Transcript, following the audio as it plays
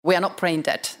We are not brain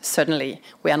dead, certainly.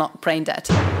 We are not brain dead.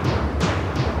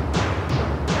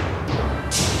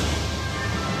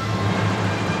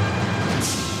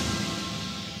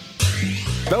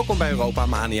 Welkom bij Europa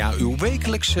Mania, uw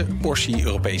wekelijkse portie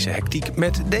Europese hectiek.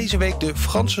 Met deze week de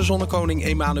Franse zonnekoning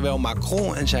Emmanuel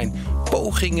Macron en zijn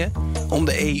pogingen om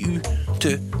de EU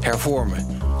te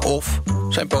hervormen. Of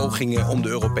zijn pogingen om de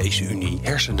Europese Unie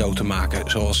hersendood te maken,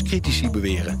 zoals critici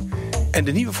beweren. En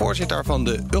de nieuwe voorzitter van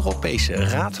de Europese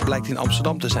Raad blijkt in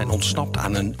Amsterdam te zijn ontsnapt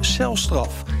aan een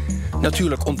celstraf.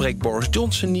 Natuurlijk ontbreekt Boris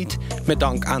Johnson niet, met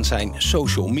dank aan zijn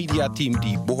social media team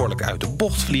die behoorlijk uit de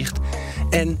bocht vliegt.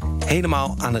 En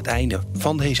helemaal aan het einde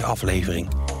van deze aflevering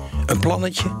een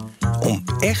plannetje om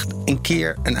echt een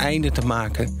keer een einde te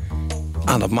maken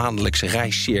aan dat maandelijkse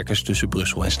reiscircus tussen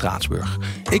Brussel en Straatsburg.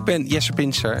 Ik ben Jesse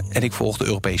Pinster en ik volg de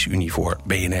Europese Unie voor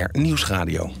BNR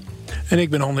Nieuwsradio. En ik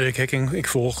ben Han-Erik Hekking. Ik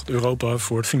volg Europa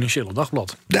voor het Financiële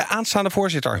Dagblad. De aanstaande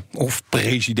voorzitter, of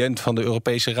president van de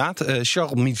Europese Raad,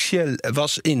 Charles Michel,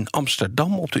 was in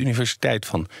Amsterdam op de Universiteit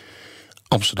van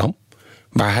Amsterdam,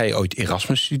 waar hij ooit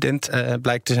Erasmus-student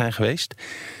blijkt te zijn geweest.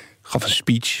 Gaf een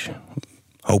speech.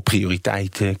 Hoop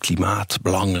prioriteiten, klimaat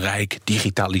belangrijk,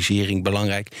 digitalisering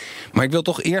belangrijk. Maar ik wil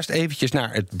toch eerst eventjes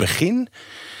naar het begin.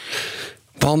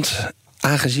 Want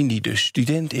aangezien hij dus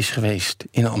student is geweest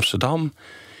in Amsterdam,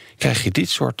 krijg je dit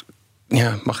soort,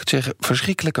 mag ik het zeggen,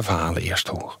 verschrikkelijke verhalen eerst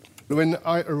horen. When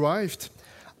I arrived,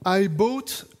 I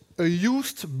bought a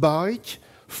used bike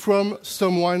from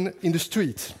someone in the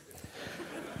street.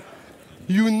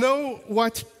 You know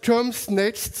what comes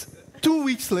next? 2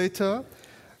 weeks later,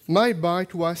 my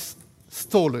bike was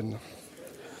stolen.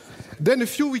 Then a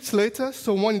few weeks later,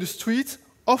 someone in the street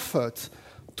offered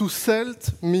to sell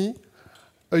me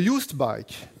a used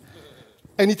bike.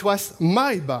 And it was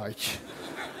my bike.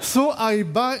 So I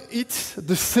buy it,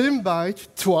 the same bike,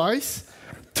 twice.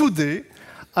 Today,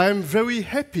 I am very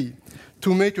happy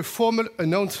to make a formal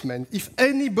announcement. If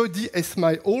anybody has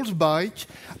my old bike,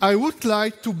 I would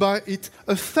like to buy it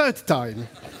a third time.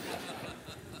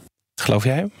 Geloof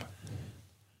jij hem?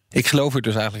 Ik geloof er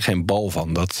dus eigenlijk geen bal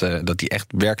van dat hij echt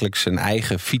werkelijk zijn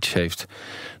eigen fiets heeft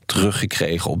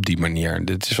teruggekregen op die manier.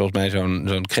 Dit is volgens mij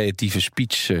zo'n creatieve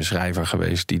speechschrijver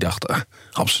geweest die dacht,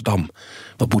 Amsterdam,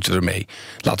 wat moeten we ermee?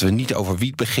 Laten we niet over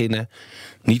wiet beginnen,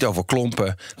 niet over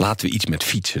klompen, laten we iets met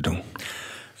fietsen doen.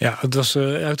 Ja, het was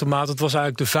uitermate, het was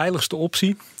eigenlijk de veiligste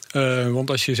optie. Want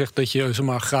als je zegt dat je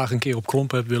graag een keer op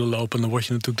klompen hebt willen lopen, dan word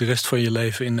je natuurlijk de rest van je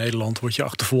leven in Nederland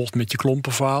achtervolgd met je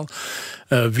klompenverhaal.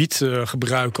 Wiet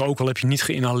gebruiken, ook al heb je niet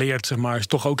geïnhaleerd, is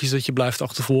toch ook iets dat je blijft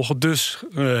achtervolgen. Dus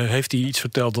heeft hij iets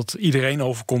verteld dat iedereen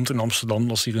overkomt in Amsterdam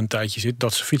als hij er een tijdje zit,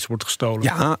 dat zijn fiets wordt gestolen.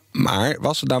 Ja, maar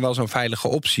was het nou wel zo'n veilige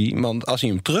optie? Want als hij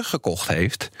hem teruggekocht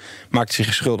heeft, maakt hij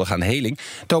zich schuldig aan heling.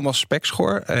 Thomas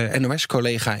Spekschoor,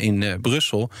 NOS-collega in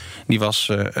Brussel, die was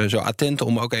zo attent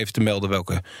om ook even te melden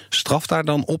welke straf daar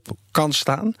dan op kan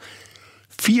staan.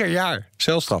 4 jaar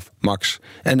celstraf, max.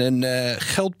 En een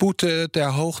geldboete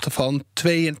ter hoogte van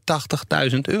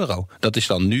 €82.000. Dat is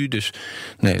dan nu, dus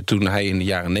toen hij in de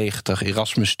jaren 90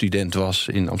 Erasmus-student was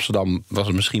in Amsterdam, was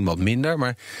het misschien wat minder.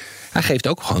 Maar hij geeft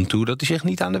ook gewoon toe dat hij zich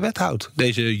niet aan de wet houdt,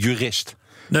 deze jurist.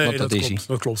 Nee,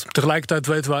 dat klopt. Tegelijkertijd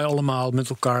weten wij allemaal met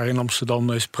elkaar in Amsterdam,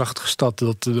 deze prachtige stad,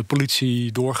 dat de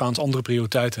politie doorgaans andere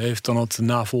prioriteiten heeft dan het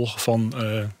navolgen van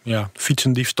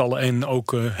fietsendiefstallen en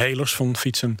ook helers van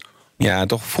fietsen. Ja,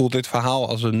 toch voelt dit verhaal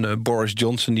als een Boris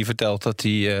Johnson die vertelt dat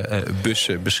hij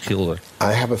bussen beschildert. I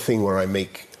have a thing where I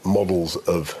make models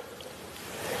of...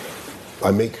 I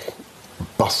make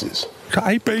buses.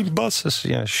 I paint buses,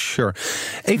 ja, sure.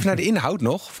 Even naar de inhoud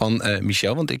nog van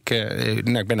Michel, want ik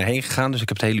ben erheen gegaan, dus ik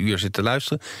heb het hele uur zitten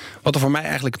luisteren. Wat er voor mij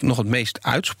eigenlijk nog het meest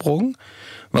uitsprong,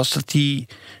 was dat hij,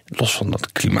 los van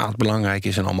dat klimaat belangrijk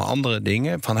is en allemaal andere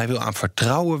dingen, van hij wil aan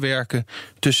vertrouwen werken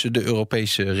tussen de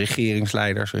Europese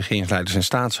regeringsleiders en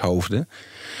staatshoofden.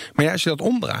 Maar ja, als je dat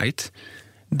omdraait,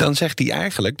 dan zegt hij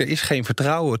eigenlijk, er is geen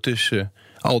vertrouwen tussen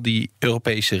al die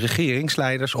Europese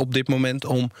regeringsleiders op dit moment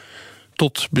om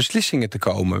tot beslissingen te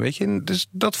komen, weet je. Dus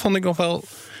dat vond ik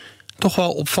toch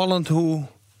wel opvallend hoe,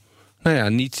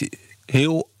 niet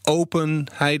heel open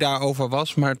hij daarover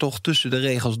was, maar toch tussen de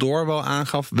regels door wel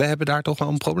aangaf, we hebben daar toch wel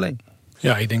een probleem.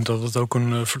 Ja, ik denk dat het ook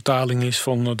een vertaling is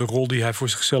van de rol die hij voor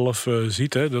zichzelf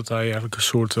ziet. Hè? Dat hij eigenlijk een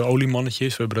soort oliemannetje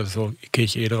is. We hebben het wel een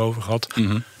keertje eerder over gehad.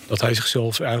 Mm-hmm. Dat hij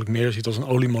zichzelf eigenlijk meer ziet als een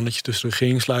oliemannetje tussen de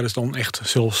regeringsleiders dan echt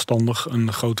zelfstandig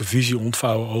een grote visie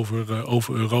ontvouwen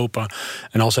over Europa.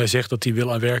 En als hij zegt dat hij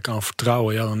wil werken aan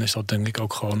vertrouwen, dan is dat denk ik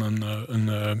ook gewoon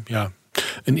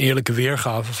een eerlijke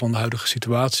weergave van de huidige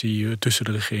situatie tussen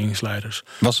de regeringsleiders.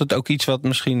 Was het ook iets wat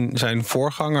misschien zijn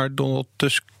voorganger Donald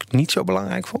Tusk niet zo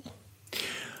belangrijk vond?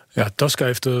 Ja, Tusk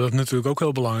heeft dat natuurlijk ook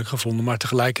heel belangrijk gevonden. Maar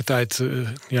tegelijkertijd,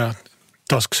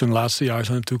 Tusk zijn laatste jaar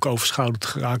zijn natuurlijk overschaduwd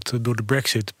geraakt door de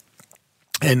Brexit.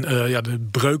 En de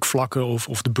breukvlakken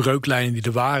of de breuklijnen die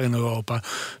er waren in Europa.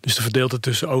 Dus de verdeeldheid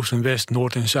tussen Oost en West,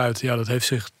 Noord en Zuid. Ja, dat heeft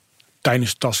zich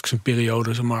tijdens Tusk zijn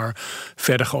periode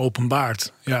verder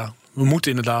geopenbaard. Ja, we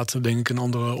moeten inderdaad, denk ik, een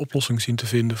andere oplossing zien te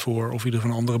vinden voor, of in ieder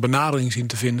geval een andere benadering zien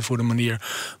te vinden voor de manier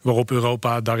waarop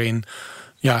Europa daarin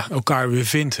elkaar weer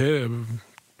vindt. Hè.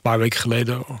 Een paar weken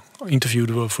geleden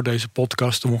interviewden we voor deze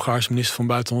podcast de Hongaarse minister van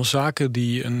Buitenlandse Zaken,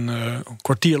 die een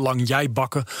kwartier lang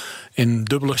jijbakken en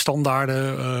dubbele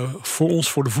standaarden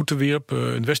voor de voeten wierp.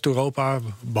 In West-Europa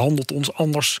behandelt ons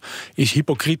anders, is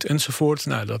hypocriet enzovoort.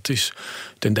 Nou, dat is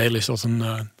ten dele is dat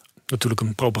natuurlijk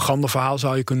een propagandaverhaal,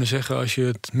 zou je kunnen zeggen, als je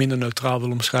het minder neutraal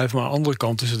wil omschrijven. Maar aan de andere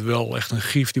kant is het wel echt een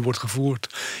grief die wordt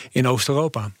gevoerd in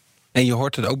Oost-Europa. En je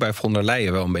hoort het ook bij von der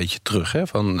Leyen wel een beetje terug. Hè?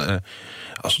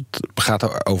 Als het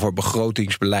gaat over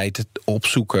begrotingsbeleid, het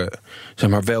opzoeken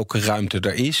welke ruimte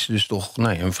er is. Dus toch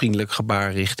een vriendelijk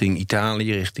gebaar richting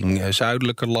Italië, richting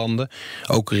zuidelijke landen.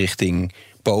 Ook richting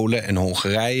Polen en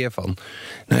Hongarije.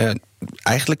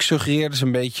 Eigenlijk suggereerden ze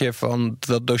een beetje van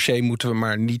dat dossier moeten we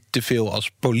maar niet te veel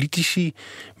als politici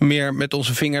meer met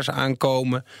onze vingers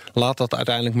aankomen. Laat dat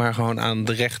uiteindelijk maar gewoon aan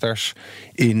de rechters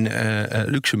in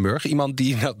Luxemburg. Iemand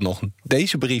die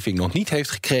deze briefing nog niet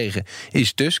heeft gekregen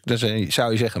is Tusk. Dan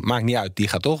zou je zeggen, maakt niet uit, die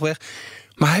gaat toch weg.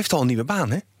 Maar hij heeft al een nieuwe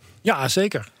baan, hè? Ja,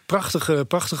 zeker.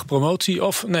 Prachtige promotie.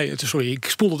 Of nee, sorry, ik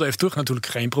spoel het even terug. Natuurlijk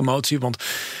geen promotie, want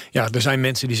er zijn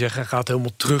mensen die zeggen hij gaat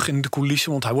helemaal terug in de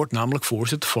coulissen, want hij wordt namelijk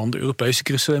voorzitter van de Europese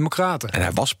Christen-Democraten. En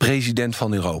hij was president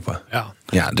van Europa.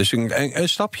 Ja, dus een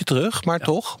stapje terug,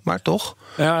 maar toch.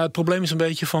 Ja, het probleem is een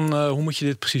beetje van hoe moet je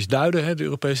dit precies duiden? Hè?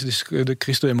 De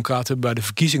Christen-Democraten hebben bij de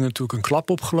verkiezingen natuurlijk een klap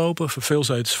opgelopen. Veel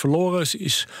zetels verloren. Ze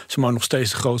is nog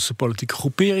steeds de grootste politieke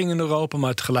groepering in Europa,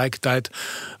 maar tegelijkertijd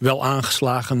wel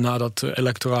aangeslagen na dat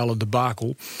electorale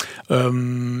debakel.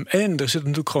 En er zit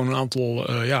natuurlijk gewoon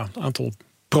een aantal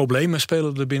problemen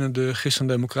spelen er binnen de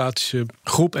christendemocratische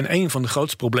groep. En een van de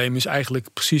grootste problemen is eigenlijk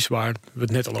precies waar we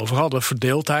het net al over hadden.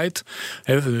 Verdeeldheid,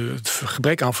 het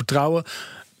gebrek aan vertrouwen.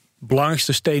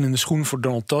 Belangrijkste steen in de schoen voor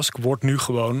Donald Tusk wordt nu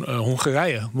gewoon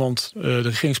Hongarije. Want de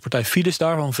regeringspartij Fidesz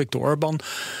van Viktor Orbán,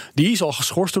 die is al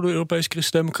geschorst door de Europese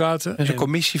Christen-Democraten. En de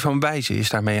commissie van wijzen is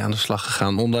daarmee aan de slag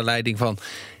gegaan onder leiding van.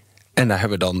 En daar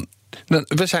hebben we dan.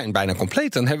 We zijn bijna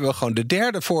compleet. Dan hebben we gewoon de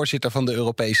derde voorzitter van de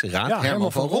Europese Raad,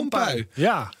 Herman van Rompuy.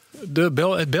 Ja,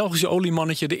 het Belgische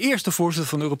oliemannetje, de eerste voorzitter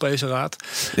van de Europese Raad.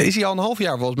 Daar is hij al een half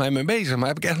jaar volgens mij mee bezig, maar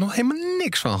heb ik echt nog helemaal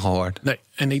niks van gehoord. Nee,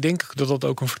 en ik denk dat dat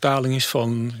ook een vertaling is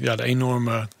van de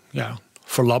enorme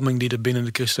verlamming die er binnen de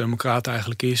Christen-Democraten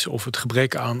eigenlijk is, of het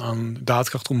gebrek aan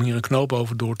daadkracht om hier een knoop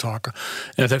over door te hakken.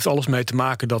 En het heeft alles mee te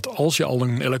maken dat als je al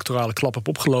een electorale klap hebt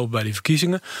opgelopen bij die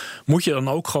verkiezingen, moet je dan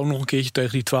ook gewoon nog een keertje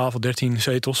tegen die 12 of 13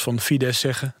 zetels van de Fidesz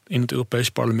zeggen in het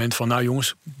Europese parlement van nou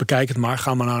jongens, bekijk het maar,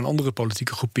 ga maar naar een andere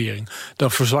politieke groepering.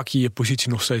 Dan verzwak je je positie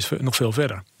nog veel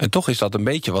verder. En toch is dat een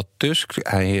beetje wat Tusk.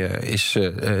 Hij is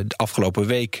de afgelopen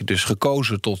week dus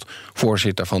gekozen tot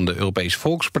voorzitter van de Europese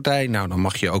Volkspartij. Nou, dan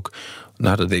mag je ook.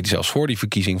 Nou, dat deed hij zelfs voor die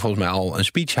verkiezing volgens mij al een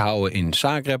speech houden in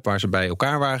Zagreb, waar ze bij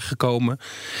elkaar waren gekomen.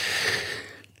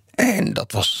 En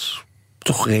dat was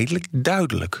toch redelijk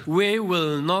duidelijk. We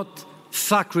will not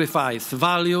sacrifice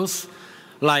values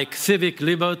like civic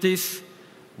liberties,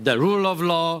 the rule of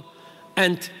law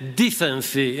and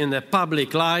decency in the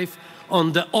public life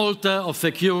on the altar of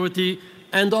security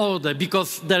and order,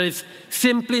 because there is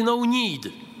simply no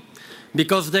need,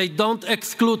 because they don't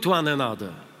exclude one another.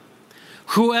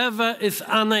 Whoever is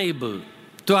unable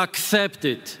to accept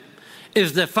it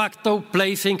is de facto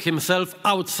placing himself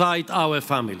outside our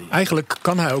family. Eigenlijk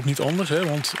kan hij ook niet anders, hè?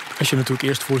 Want als je natuurlijk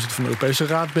eerst voorzitter van de Europese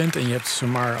Raad bent en je hebt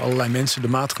allerlei mensen de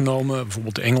maat genomen,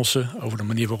 bijvoorbeeld de Engelsen, over de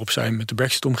manier waarop zij met de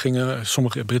Brexit omgingen,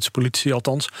 sommige Britse politici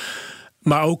althans.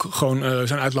 Maar ook gewoon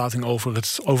zijn uitlating over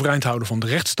het overeind houden van de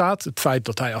rechtsstaat. Het feit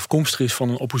dat hij afkomstig is van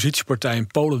een oppositiepartij in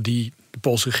Polen die de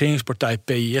Poolse regeringspartij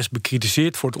PiS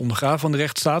bekritiseert voor het ondergraven van de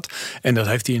rechtsstaat. En dat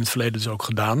heeft hij in het verleden dus ook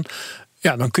gedaan.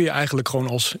 Ja, dan kun je eigenlijk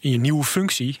gewoon in je nieuwe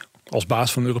functie als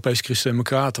baas van de Europese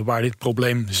Christen-Democraten, waar dit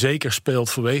probleem zeker speelt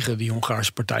vanwege die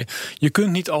Hongaarse partij, je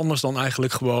kunt niet anders dan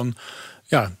eigenlijk gewoon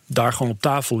daar gewoon op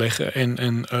tafel leggen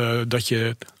en dat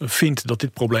je vindt dat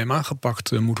dit probleem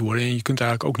aangepakt moet worden. En je kunt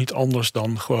eigenlijk ook niet anders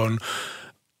dan gewoon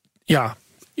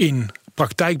in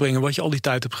praktijk brengen wat je al die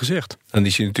tijd hebt gezegd. Dan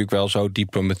is hij natuurlijk wel zo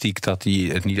diplomatiek dat hij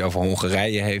het niet over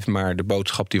Hongarije heeft, maar de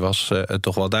boodschap die was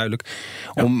toch wel duidelijk.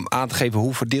 Ja. Om aan te geven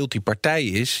hoe verdeeld die partij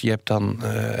is, je hebt dan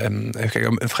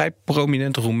een vrij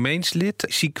prominent Roemeens lid,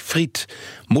 Siegfried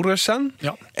Mureșan.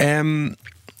 Ja.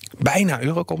 bijna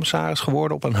eurocommissaris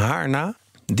geworden op een haar na.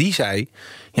 Die zei,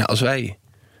 ja, als wij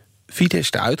Fidesz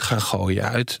eruit gaan gooien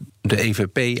uit de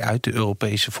EVP, uit de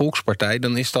Europese Volkspartij,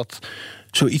 dan is dat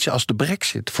zoiets als de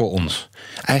Brexit voor ons.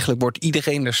 Eigenlijk wordt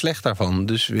iedereen er slechter van.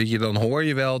 Dus weet je, dan hoor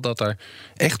je wel dat er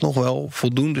echt nog wel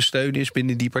voldoende steun is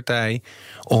binnen die partij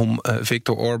om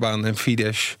Viktor Orbán en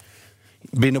Fidesz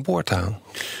binnenboord te houden.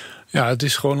 Ja, het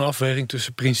is gewoon een afweging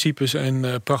tussen principes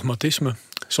en pragmatisme.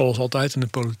 Zoals altijd in de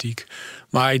politiek.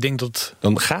 Maar ik denk dat...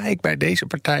 Dan ga ik bij deze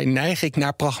partij, neig ik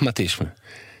naar pragmatisme.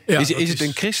 Ja, is het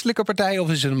een christelijke partij of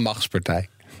is het een machtspartij?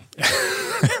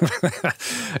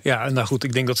 Ja, nou goed,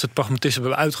 ik denk dat ze het pragmatisme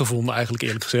hebben uitgevonden, eigenlijk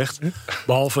eerlijk gezegd.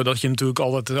 Behalve dat je natuurlijk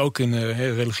altijd, ook in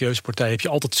religieuze partijen heb je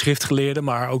altijd schriftgeleerden,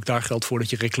 maar ook daar geldt voor dat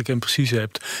je rechtelijk en precies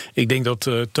hebt. Ik denk dat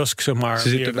Tusk zeg maar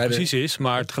meer precies is,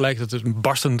 maar tegelijkertijd het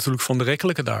barsten natuurlijk van de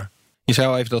rechtelijke daar. Je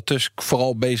zou even dat Tusk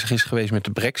vooral bezig is geweest met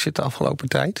de Brexit de afgelopen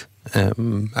tijd.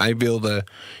 Hij wilde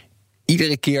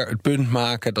iedere keer het punt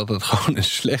maken dat het gewoon een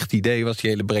slecht idee was, die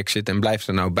hele Brexit, en blijft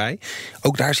er nou bij.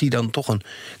 Ook daar zie je dan toch een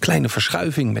kleine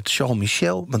verschuiving met Charles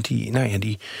Michel, want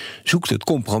die zoekt het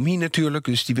compromis natuurlijk,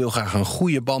 dus die wil graag een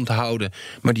goede band houden,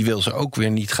 maar die wil ze ook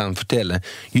weer niet gaan vertellen.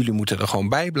 Jullie moeten er gewoon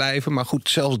bij blijven, maar goed,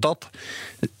 zelfs dat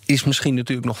is misschien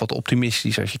natuurlijk nog wat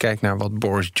optimistisch als je kijkt naar wat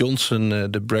Boris Johnson,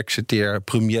 de Brexiteer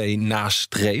premier,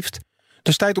 nastreeft.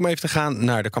 Dus tijd om even te gaan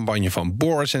naar de campagne van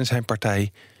Boris en zijn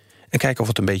partij en kijken of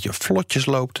het een beetje vlotjes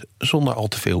loopt zonder al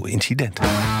te veel incidenten.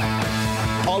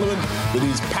 Parliament that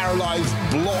is paralysed,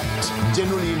 blocked,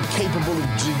 generally incapable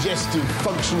of digestive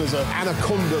function as an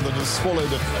anaconda that has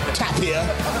swallowed a tapir.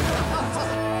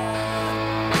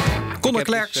 Conor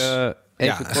Klerks.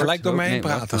 Gelijk door me heen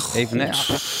praten.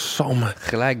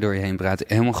 Gelijk door je heen praten.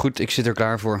 Helemaal goed, ik zit er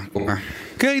klaar voor.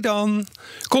 Oké dan.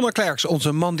 Conor Klerks,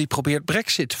 onze man die probeert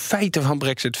Brexit, feiten van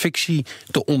Brexit, fictie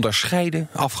te onderscheiden.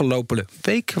 Afgelopen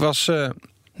week was de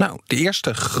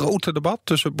eerste grote debat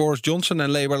tussen Boris Johnson en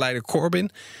Labour-leider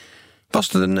Corbyn.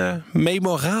 Was het een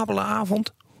memorabele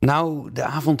avond? Nou, de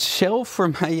avond zelf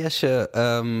voor mij, Jesse,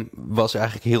 was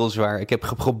eigenlijk heel zwaar. Ik heb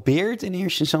geprobeerd in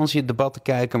eerste instantie het debat te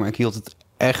kijken, maar ik hield het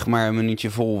echt maar een minuutje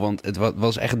vol, want het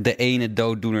was echt de ene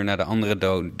dooddoener naar de andere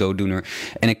dooddoener.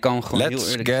 En ik kan gewoon heel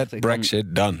eerlijk zeggen, Let's get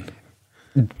Brexit done.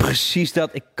 Precies dat.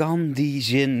 Ik kan die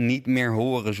zin niet meer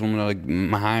horen zonder dat ik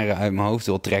mijn haren uit mijn hoofd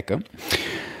wil trekken.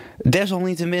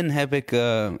 Desalniettemin heb ik,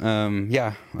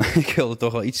 ik wilde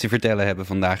toch wel iets te vertellen hebben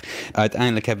vandaag.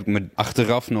 Uiteindelijk heb ik me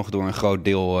achteraf nog door een groot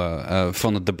deel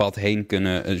van het debat heen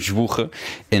kunnen zwoegen.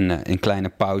 In kleine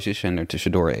pauzes en er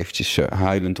tussendoor eventjes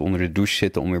huilend onder de douche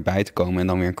zitten om weer bij te komen en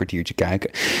dan weer een kwartiertje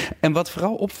kijken. En wat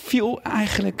vooral opviel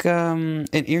eigenlijk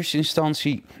in eerste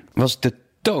instantie was de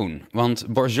toon. Want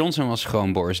Boris Johnson was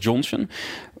gewoon Boris Johnson.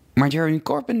 Maar Jeremy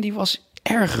Corbyn die was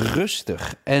erg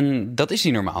rustig. En dat is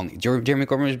hij normaal niet. Jeremy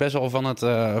Corbyn is best wel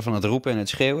van het roepen en het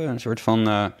schreeuwen. Een soort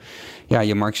van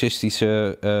je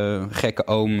marxistische gekke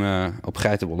oom op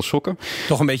geitenwolle sokken.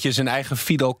 Toch een beetje zijn eigen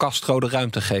Fidel Castro de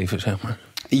ruimte geven, zeg maar.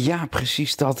 Ja,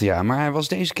 precies dat, ja. Maar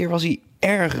deze keer was hij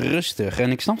erg rustig.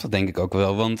 En ik snap dat denk ik ook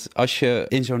wel. Want als je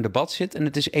in zo'n debat zit en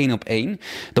het is 1-op-1...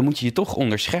 dan moet je je toch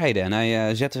onderscheiden. En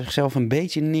hij zette zichzelf een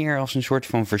beetje neer als een soort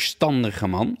van verstandige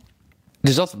man.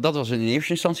 Dus dat was in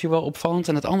eerste instantie wel opvallend.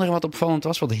 En het andere wat opvallend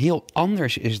was, wat heel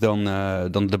anders is dan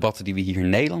de debatten die we hier in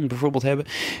Nederland bijvoorbeeld hebben,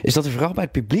 is dat er vooral bij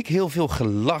het publiek heel veel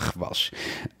gelach was.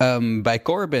 Bij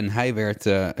Corbyn, hij werd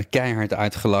keihard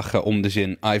uitgelachen om de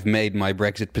zin I've made my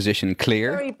Brexit position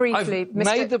clear. Very briefly, I've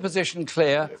made the position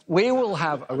clear. We will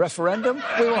have a referendum,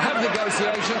 we will have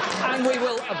negotiation and we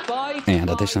will abide. Ja,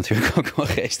 dat is natuurlijk ook wel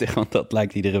geestig, want dat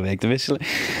lijkt iedere week te wisselen.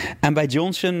 En bij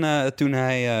Johnson, toen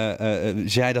hij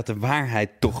zei dat de waarheid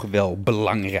toch wel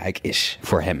belangrijk is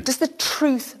voor hem. Does the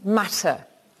truth matter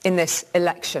in this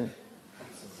election?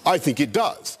 I think it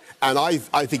does. And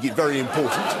I think it very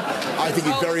important. I think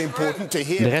it's very important to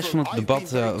hear. De rest van het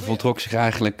debat voltrok zich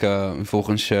eigenlijk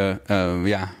volgens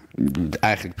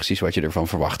eigenlijk precies wat je ervan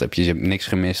verwacht hebt. Je hebt niks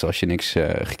gemist als je niks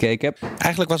gekeken hebt.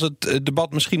 Eigenlijk was het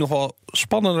debat misschien nog wel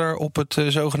spannender op het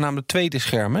zogenaamde tweede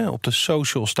scherm, hè? Op de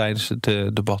socials tijdens het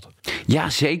debat. Ja,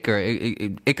 zeker.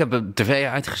 Ik heb de tv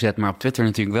uitgezet, maar op Twitter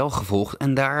natuurlijk wel gevolgd.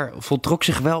 En daar voltrok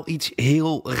zich wel iets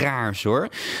heel raars, hoor.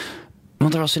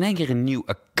 Want er was in één keer een nieuw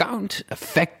account,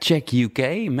 Fact Check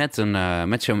UK,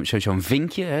 met zo'n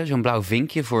vinkje, hè, zo'n blauw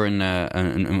vinkje voor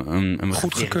een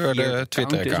goedgekeurde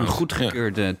Twitter-account. Een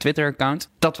goedgekeurde Twitter-account.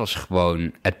 Dat was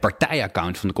gewoon het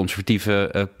partijaccount van de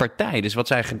conservatieve partij. Dus wat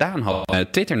zij gedaan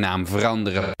hadden, Twitternaam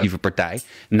veranderen, conservatieve partij,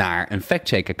 naar een Fact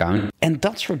Check-account. En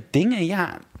dat soort dingen,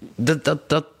 ja,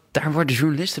 daar worden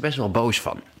journalisten best wel boos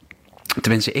van.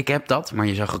 Tenminste, ik heb dat, maar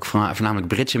je zag ook voornamelijk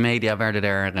Britse media werden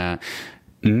er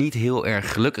niet heel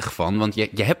erg gelukkig van. Want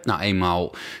je hebt nou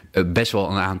eenmaal best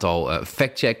wel een aantal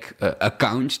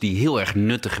fact-check-accounts... die heel erg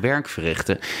nuttig werk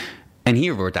verrichten. En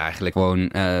hier wordt eigenlijk gewoon,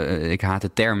 ik haat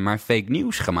de term, maar fake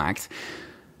news gemaakt.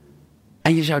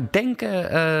 En je zou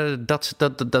denken dat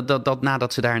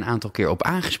nadat ze daar een aantal keer op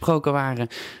aangesproken waren...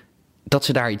 dat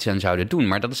ze daar iets aan zouden doen.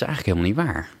 Maar dat is eigenlijk helemaal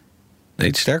niet waar.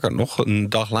 Nee, sterker nog, een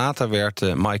dag later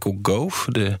werd Michael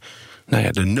Gove... de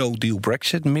no-deal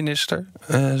Brexit-minister,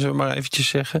 zullen we maar eventjes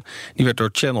zeggen. Die werd door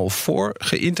Channel 4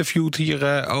 geïnterviewd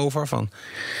hierover. Van,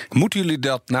 moeten jullie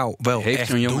dat nou wel echt doen? Heeft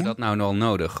zo'n jongen dat nou wel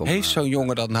nodig? Heeft zo'n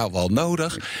jongen dat nou wel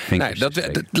nodig?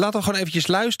 Laten we gewoon eventjes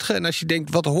luisteren. En als je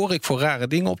denkt, wat hoor ik voor rare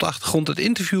dingen op de achtergrond? Het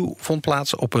interview vond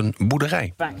plaats op een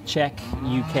boerderij. Fact Check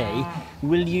UK.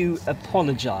 Will you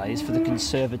apologise for the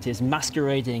Conservatives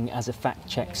masquerading as a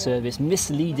fact-check service,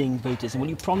 misleading voters? And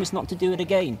will you promise not to do it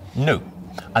again? No.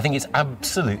 I think it's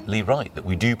absolutely right that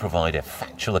we do provide a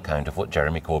factual account of what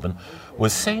Jeremy Corbyn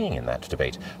was saying in that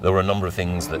debate. There were a number of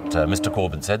things that Mr.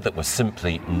 Corbyn said that were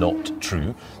simply not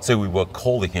true, so we were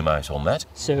calling him out on that.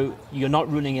 So you're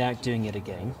not ruling out doing it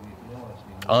again?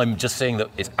 I'm just saying that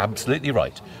it's absolutely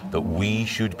right that we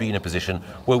should be in a position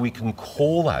where we can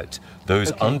call out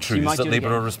those untruths that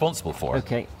Labour are responsible for.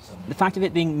 Okay. The fact of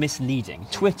it being misleading,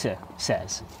 Twitter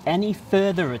says any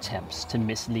further attempts to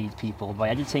mislead people by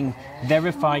editing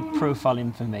verified profile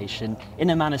information in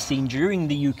a manner seen during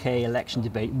the UK election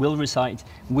debate will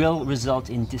result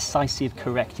in decisive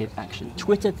corrective action.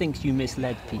 Twitter thinks you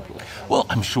misled people. Well,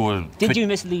 I'm sure... Did you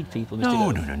mislead people,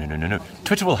 Mr. No.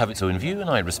 Twitter will have its own view, and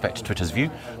I respect Twitter's view,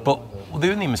 but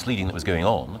the only misleading that was going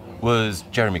on was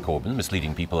Jeremy Corbyn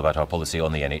misleading people about our policy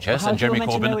on the NHS, and Jeremy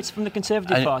Corbyn. To know it's from the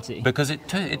Conservative Party? Because it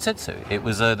said so. It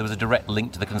was there was a direct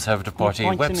link to the Conservative Party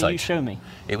point website. To me, you show me.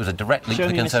 It was a direct link to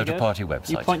the Conservative Party website.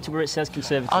 You point to where it says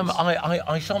Conservatives.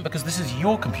 I shan't, because this is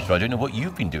your computer. I don't know what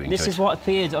you've been doing. This is what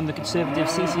appeared on the Conservative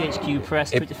CCHQ press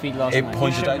Twitter feed last night. It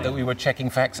pointed out that we were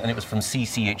checking facts, and it was from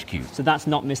CCHQ. So that's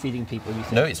not misleading people, you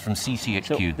think? No, it's from CCHQ.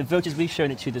 So the voters we've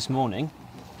shown it to this morning,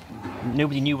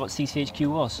 nobody knew what CCHQ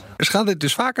was. Ze gaan dit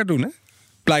dus vaker doen, hè?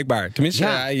 Blijkbaar. Tenminste,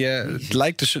 het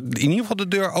lijkt dus in ieder geval de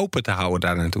deur open te houden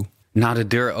daar naartoe. Nou, de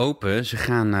deur open. Ze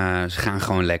gaan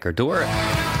gewoon lekker door.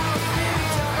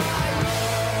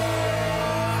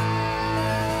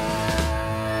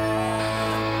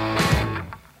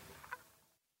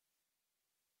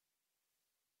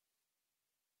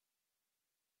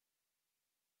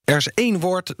 Er is één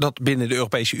woord dat binnen de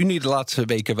Europese Unie de laatste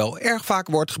weken wel erg vaak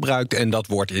wordt gebruikt. En dat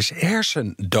woord is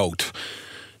hersendood.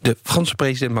 De Franse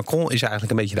president Macron is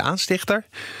eigenlijk een beetje de aanstichter.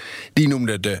 Die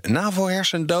noemde de NAVO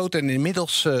hersendood. En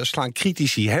inmiddels slaan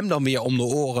critici hem dan weer om de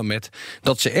oren met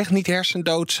dat ze echt niet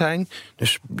hersendood zijn.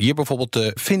 Dus hier bijvoorbeeld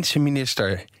de Finse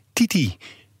minister Titi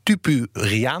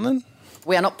Tuppurainen.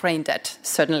 We are not brain dead,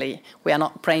 certainly. We are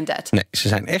not brain dead. Nee, ze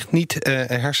zijn echt niet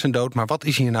hersendood. Maar wat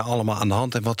is hier nou allemaal aan de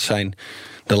hand? En wat zijn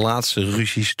de laatste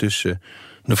ruzies tussen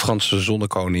de Franse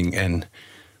zonnekoning en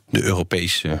de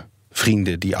Europese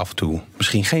vrienden die af en toe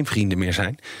misschien geen vrienden meer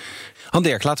zijn?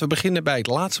 Han-Dirk, laten we beginnen bij het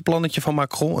laatste plannetje van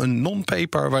Macron. Een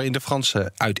non-paper waarin de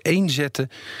Fransen uiteenzetten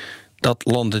dat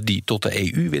landen die tot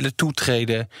de EU willen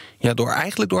toetreden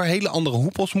door hele andere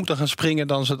hoepels moeten gaan springen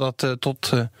dan ze dat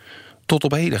tot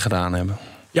op heden gedaan hebben.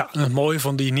 Ja, en het mooie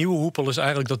van die nieuwe hoepel is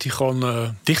eigenlijk dat die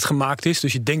gewoon dichtgemaakt is.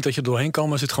 Dus je denkt dat je er doorheen kan,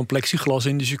 maar er zit gewoon plexiglas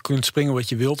in. Dus je kunt springen wat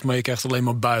je wilt, maar je krijgt alleen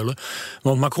maar builen.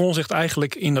 Want Macron zegt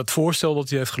eigenlijk in dat voorstel dat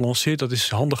hij heeft gelanceerd, dat is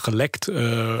handig gelekt,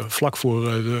 vlak voor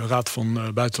de Raad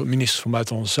van Ministers van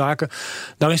Buitenlandse Zaken.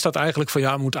 Daarin staat eigenlijk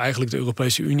van moet eigenlijk de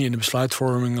Europese Unie in de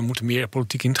besluitvorming, er moet meer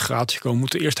politieke integratie komen, we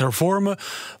moeten eerst hervormen.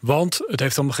 Want het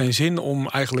heeft allemaal geen zin om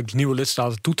eigenlijk nieuwe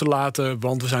lidstaten toe te laten.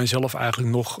 Want we zijn zelf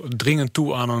eigenlijk nog dringend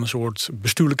toe aan een soort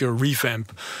bestuurlijke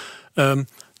revamp.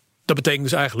 Dat betekent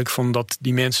dus eigenlijk van dat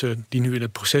die mensen die nu in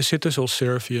het proces zitten, zoals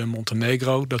Servië en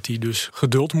Montenegro, dat die dus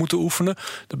geduld moeten oefenen.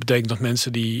 Dat betekent dat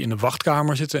mensen die in de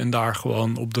wachtkamer zitten en daar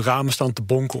gewoon op de ramen staan te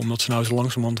bonken, omdat ze nou zo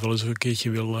langzamerhand wel eens een keertje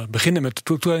willen beginnen met de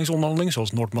toetredingsonderhandelingen,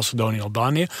 zoals Noord-Macedonië en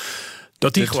Albanië.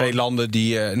 Dat die twee landen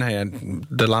die,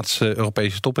 de laatste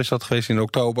Europese top is dat geweest in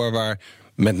oktober, waar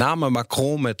met name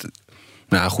Macron met,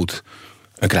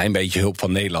 een klein beetje hulp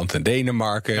van Nederland en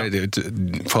Denemarken. Ja.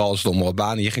 Vooral als het om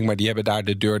Albanië ging, maar die hebben daar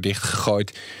de deur dicht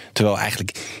gegooid. Terwijl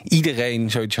eigenlijk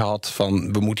iedereen zoiets had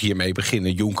van, we moeten hiermee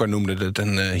beginnen. Juncker noemde het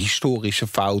een historische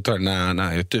fout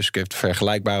daarna. Tusk heeft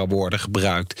vergelijkbare woorden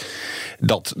gebruikt.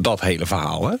 Dat hele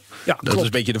verhaal, hè? Ja, dat is een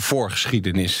beetje de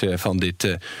voorgeschiedenis van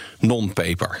dit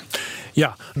non-paper.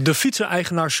 Ja, de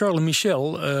fietseneigenaar Charles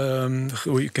Michel,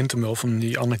 je kent hem wel van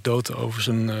die anekdote over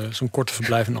zijn korte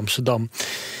verblijf in Amsterdam.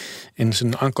 In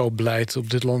zijn aankoopbeleid op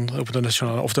dit land, op de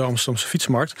nationale of de Amsterdamse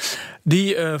fietsmarkt.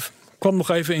 Die kwam nog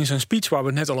even in zijn speech, waar we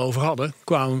het net al over hadden,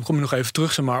 kwam je nog even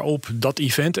terug op dat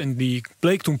event. En die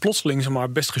bleek toen plotseling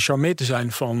best gecharmeerd te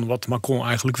zijn van wat Macron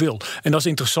eigenlijk wil. En dat is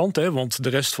interessant, hè, want de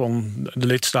rest van de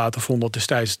lidstaten vond dat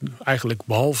destijds eigenlijk,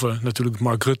 behalve natuurlijk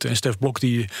Mark Rutte en Stef Blok,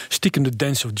 die stiekem de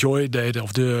Dance of Joy deden,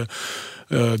 of de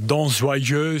Danse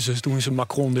Joyeuse, toen ze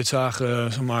Macron dit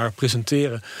zagen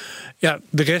presenteren. Ja,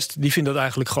 de rest die vindt dat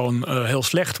eigenlijk gewoon heel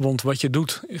slecht. Want wat je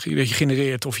doet, je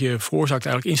genereert of je veroorzaakt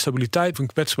eigenlijk instabiliteit van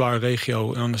een kwetsbare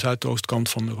regio aan de zuidoostkant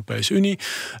van de Europese Unie.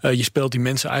 Je speelt die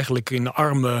mensen eigenlijk in de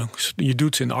armen, je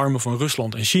doet ze in de armen van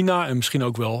Rusland en China en misschien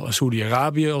ook wel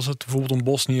Saoedi-Arabië als het bijvoorbeeld om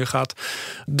Bosnië gaat.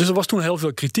 Dus er was toen heel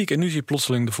veel kritiek. En nu zie je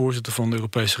plotseling de voorzitter van de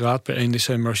Europese Raad per 1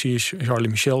 december, Charles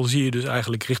Michel, zie je dus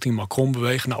eigenlijk richting Macron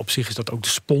bewegen. Nou, op zich is dat ook de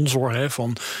sponsor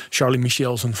van Charles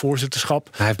Michel zijn voorzitterschap.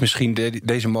 Hij heeft misschien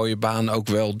deze mooie baan ook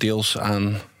wel deels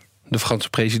aan de Franse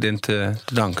president te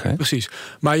danken. Hè? Precies.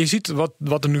 Maar je ziet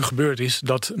wat er nu gebeurd is,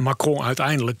 dat Macron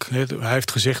uiteindelijk, hij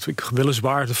heeft gezegd,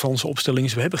 weliswaar de Franse opstelling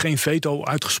is, we hebben geen veto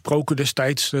uitgesproken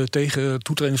destijds tegen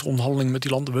toetredingsonderhandelingen met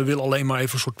die landen. We willen alleen maar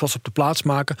even een soort pas op de plaats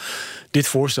maken. Dit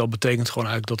voorstel betekent gewoon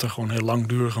eigenlijk dat er gewoon heel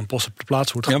langdurig een pas op de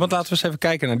plaats wordt gemaakt. Ja, want laten we eens even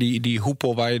kijken naar die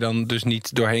hoepel waar je dan dus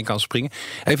niet doorheen kan springen.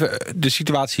 Even, de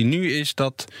situatie nu is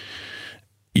dat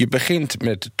je begint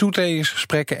met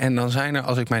toetredingsgesprekken en dan zijn er,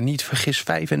 als ik mij niet vergis,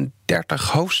 35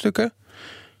 hoofdstukken.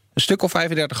 Een stuk of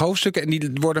 35 hoofdstukken en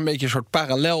die worden een beetje een soort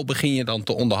parallel, begin je dan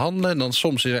te onderhandelen. En dan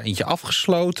soms is er eentje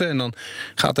afgesloten en dan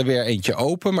gaat er weer eentje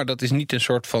open. Maar dat is niet een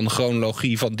soort van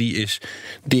chronologie van die is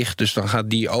dicht, dus dan gaat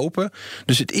die open.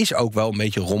 Dus het is ook wel een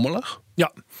beetje rommelig.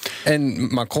 Ja.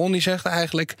 En Macron die zegt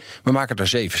eigenlijk, we maken er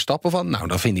 7 stappen van. Nou,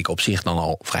 dat vind ik op zich dan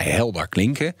al vrij helder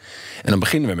klinken. En dan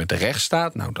beginnen we met de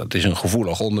rechtsstaat. Nou, dat is een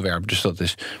gevoelig onderwerp, dus dat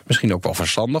is misschien ook wel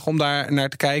verstandig om daar naar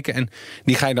te kijken. En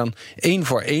die ga je dan 1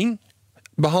 voor 1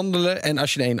 behandelen. En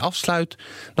als je de een afsluit,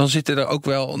 dan zitten er ook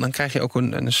wel, dan krijg je ook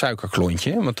een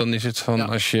suikerklontje. Want dan is het van,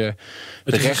 als je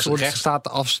de rechtsstaat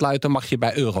afsluit, dan mag je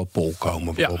bij Europol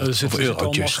komen. Ja, er zitten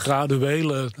allemaal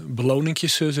graduele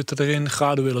beloningjes zitten erin.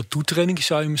 Graduele toetreding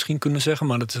zou je misschien kunnen zeggen.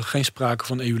 Maar dat is geen sprake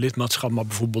van EU-lidmaatschap. Maar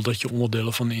bijvoorbeeld dat je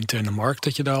onderdelen van de interne markt,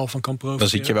 dat je daar al van kan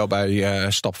profiteren. Dan zit je wel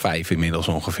bij stap 5 inmiddels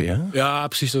ongeveer. Hè? Ja,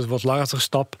 precies. Dat is een wat latere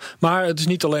stap. Maar het is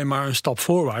niet alleen maar een stap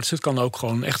voorwaarts. Het kan ook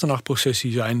gewoon echt een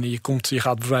nachtprocessie zijn. Je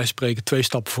gaat bij wijze van spreken 2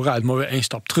 stappen vooruit, maar weer 1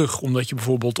 stap terug. Omdat je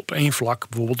bijvoorbeeld op 1 vlak,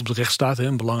 bijvoorbeeld op de rechtsstaat,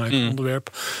 een belangrijk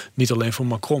onderwerp, niet alleen voor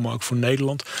Macron, maar ook voor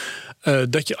Nederland,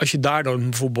 dat je, als je daar dan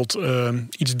bijvoorbeeld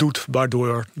iets doet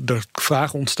waardoor er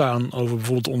vragen ontstaan over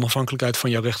bijvoorbeeld de onafhankelijkheid van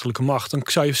jouw rechterlijke macht, dan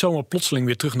zou je zomaar plotseling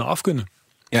weer terug naar af kunnen.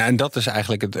 Ja, en dat is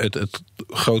eigenlijk het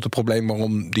grote probleem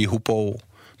waarom die hoepel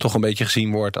toch een beetje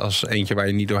gezien wordt als eentje waar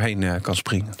je niet doorheen kan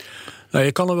springen. Nou,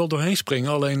 je kan er wel doorheen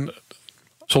springen, alleen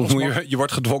soms je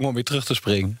wordt gedwongen om weer terug te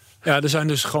springen. Ja, er zijn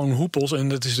dus gewoon hoepels. En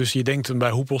dat is dus, je denkt bij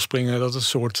hoepelspringen dat het een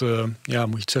soort, moet je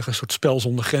het zeggen, een soort spel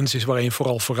zonder grens is waarin je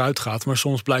vooral vooruit gaat. Maar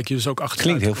soms blijkt je dus ook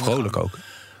achteruit. Klinkt heel vrolijk ook.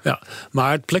 Ja,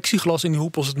 maar het plexiglas in die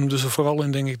hoepels, het moet dus er vooral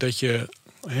in, denk ik,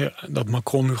 dat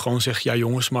Macron nu gewoon zegt, ja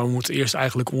jongens, maar we moeten eerst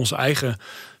eigenlijk onze eigen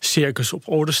circus op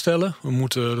orde stellen. We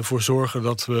moeten ervoor zorgen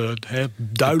dat we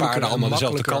duidelijker, de paarden allemaal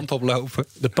dezelfde kant oplopen.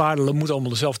 De paarden moeten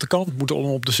allemaal dezelfde kant, moeten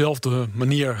allemaal op dezelfde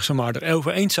manier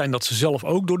erover eens zijn dat ze zelf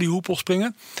ook door die hoepel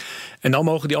springen. En dan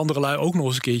mogen die andere lui ook nog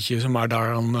eens een keertje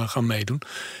daaraan gaan meedoen.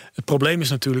 Het probleem is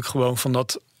natuurlijk gewoon van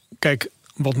dat, kijk,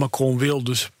 wat Macron wil,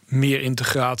 dus meer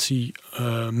integratie,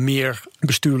 meer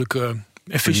bestuurlijke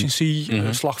efficiëntie,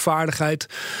 slagvaardigheid.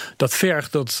 Dat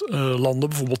vergt dat landen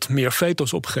bijvoorbeeld meer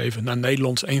veto's opgeven. Nou,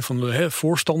 Nederland is een van de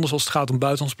voorstanders als het gaat om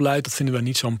buitenlands beleid. Dat vinden wij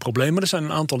niet zo'n probleem. Maar er zijn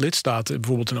een aantal lidstaten,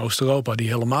 bijvoorbeeld in Oost-Europa, die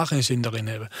helemaal geen zin daarin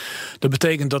hebben. Dat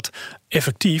betekent dat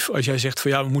effectief, als jij zegt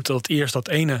van ja, we moeten dat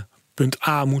ene punt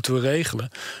A moeten we regelen,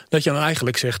 dat je dan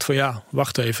eigenlijk zegt van ja,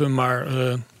 wacht even, maar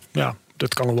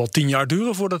dat kan al wel 10 jaar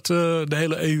duren voordat de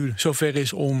hele EU zover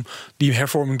is om die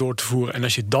hervorming door te voeren. En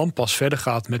als je dan pas verder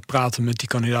gaat met praten met die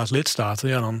kandidaat-lidstaten,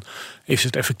 ja, dan is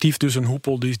het effectief dus een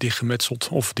hoepel die is dichtgemetseld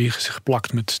of die is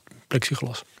geplakt met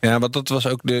plexiglas. Ja, want dat was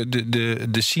ook de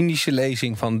cynische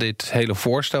lezing van dit hele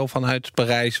voorstel vanuit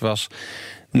Parijs, was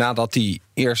nadat hij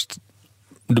eerst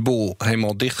de boel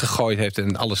helemaal dichtgegooid heeft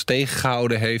en alles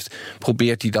tegengehouden heeft,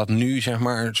 probeert hij dat nu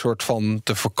een soort van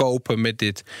te verkopen met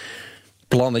dit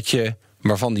plannetje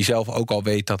waarvan hij zelf ook al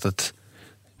weet dat het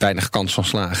weinig kans van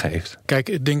slagen heeft. Kijk,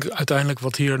 ik denk uiteindelijk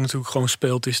wat hier natuurlijk gewoon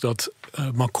speelt is dat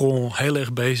Macron heel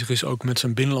erg bezig is ook met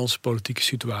zijn binnenlandse politieke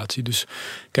situatie. Dus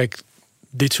kijk,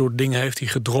 dit soort dingen heeft hij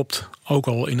gedropt, ook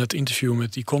al in het interview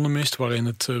met Economist, waarin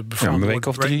het een week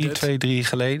of 2-3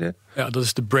 geleden. Ja, dat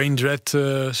is de brain dead,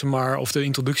 of de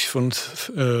introductie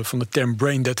van de term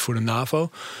brain dead voor de NAVO.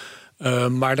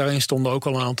 Maar daarin stonden ook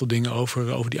al een aantal dingen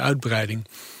over die uitbreiding.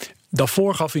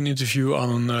 Daarvoor gaf hij een interview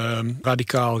aan een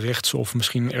radicaal rechts of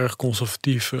misschien erg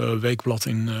conservatief weekblad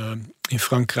in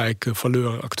Frankrijk,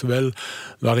 Valeurs Actuelles,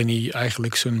 waarin hij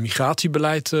eigenlijk zijn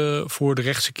migratiebeleid voor de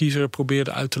rechtse kiezer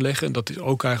probeerde uit te leggen. En dat is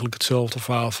ook eigenlijk hetzelfde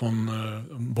verhaal van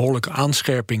een behoorlijke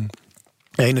aanscherping.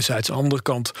 Enerzijds, aan de andere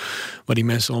kant, waar die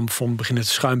mensen dan van beginnen te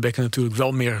schuimbekken, natuurlijk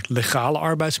wel meer legale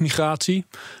arbeidsmigratie.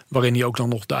 Waarin hij ook dan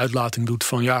nog de uitlating doet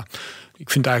van ja, ik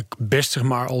vind het eigenlijk best zeg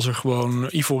maar als er gewoon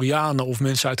Ivorianen of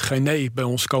mensen uit Guinea bij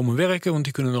ons komen werken, want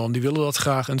die willen dat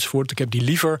graag enzovoort. Ik heb die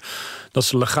liever dat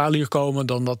ze legaal hier komen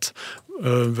dan dat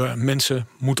we mensen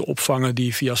moeten opvangen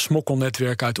die via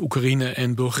smokkelnetwerken uit Oekraïne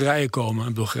en Bulgarije komen.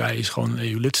 En Bulgarije is gewoon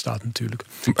een EU-lidstaat natuurlijk.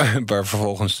 Waar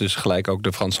vervolgens dus gelijk ook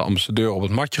de Franse ambassadeur op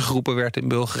het matje geroepen werd in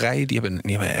Bulgarije. Die hebben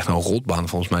echt een rotbaan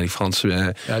volgens mij, die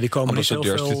Franse die komen niet heel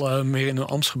veel meer in hun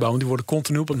ambtsgebouw, want die worden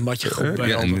continu op het matje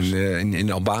geroepen.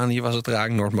 In Albanië was het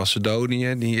raak, Noord-Macedonië.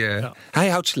 Hij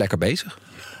houdt ze lekker bezig.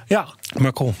 Ja.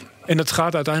 Macron. En het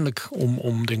gaat uiteindelijk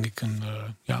om denk ik, een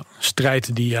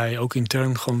strijd die hij ook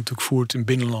intern gewoon natuurlijk voert in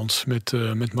binnenlands met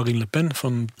Marine Le Pen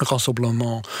van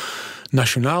Rassemblement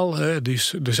National.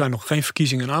 Dus er zijn nog geen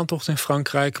verkiezingen in aantocht in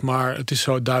Frankrijk, maar het is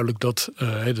zo duidelijk dat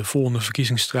de volgende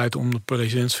verkiezingsstrijd om de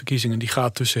presidentsverkiezingen die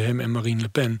gaat tussen hem en Marine Le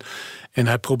Pen. En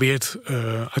hij probeert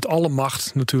uit alle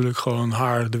macht natuurlijk gewoon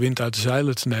haar de wind uit de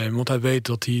zeilen te nemen, want hij weet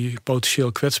dat hij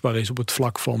potentieel kwetsbaar is op het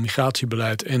vlak van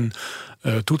migratiebeleid en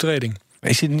toetreding.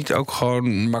 Is het niet ook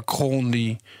gewoon Macron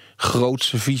die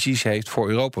grootste visies heeft voor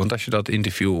Europa? Want als je dat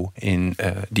interview in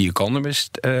The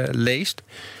Economist leest,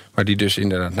 waar die dus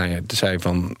inderdaad zei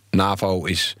van NAVO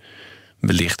is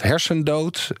wellicht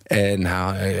hersendood. En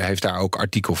hij heeft daar ook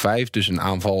artikel 5, dus een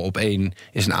aanval op één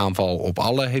is een aanval op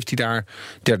alle, heeft hij daar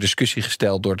ter discussie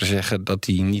gesteld door te zeggen dat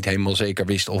hij niet helemaal zeker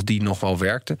wist of die nog wel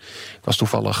werkte. Ik was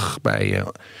toevallig bij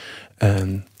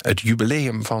het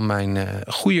jubileum van mijn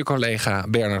goede collega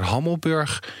Bernard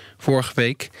Hammelburg vorige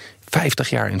week. 50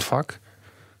 jaar in het vak.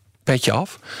 Petje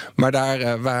af. Maar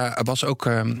daar was ook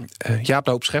Jaap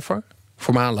de Hoop Scheffer,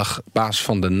 voormalig baas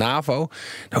van de NAVO.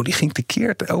 Nou, die ging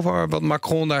tekeer over wat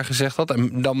Macron daar gezegd had.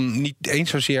 En dan niet eens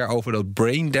zozeer over dat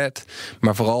brain dead,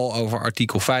 maar vooral over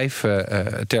artikel 5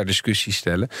 ter discussie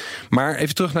stellen. Maar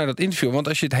even terug naar dat interview. Want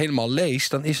als je het helemaal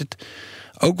leest, dan is het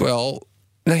ook wel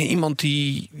iemand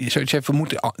die zoiets heeft, we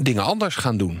moeten dingen anders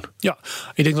gaan doen. Ja,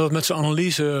 ik denk dat het met zijn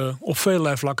analyse op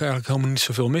vele vlakken eigenlijk helemaal niet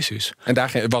zoveel mis is. En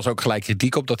daar was ook gelijk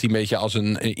kritiek op dat hij een beetje als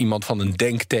iemand van een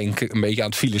denktank een beetje aan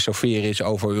het filosoferen is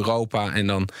over Europa en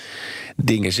dan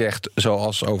dingen zegt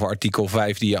zoals over artikel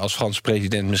 5 die je als Frans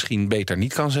president misschien beter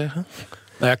niet kan zeggen.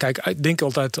 Nou ja, kijk, ik denk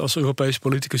altijd als Europese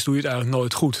politicus doe je het eigenlijk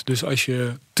nooit goed. Dus als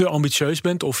je te ambitieus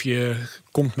bent of je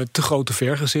komt met te grote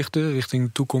vergezichten richting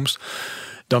de toekomst,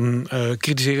 dan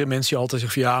kritiseren mensen je altijd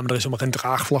zeggen van ja, maar er is helemaal geen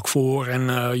draagvlak voor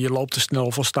en je loopt te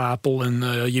snel van stapel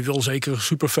en je wil zeker een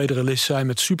superfederalist zijn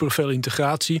met superveel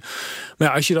integratie. Maar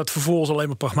ja, als je dat vervolgens alleen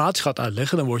maar pragmatisch gaat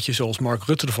uitleggen, dan word je zoals Mark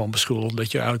Rutte ervan beschuldigd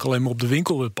dat je eigenlijk alleen maar op de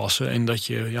winkel wil passen en dat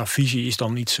je visie is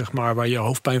dan iets zeg maar waar je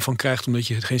hoofdpijn van krijgt omdat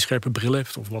je geen scherpe bril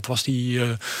hebt. Of wat was die?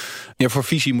 Ja, voor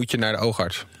visie moet je naar de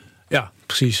oogarts. Ja,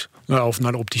 precies. Of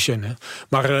naar de opticien. Hè.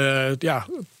 Maar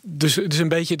dus het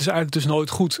is eigenlijk dus nooit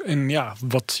goed. En ja,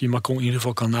 wat je Macron in ieder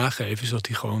geval kan nageven is dat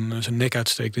hij gewoon zijn nek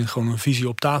uitsteekt en gewoon een visie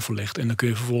op tafel legt. En daar kun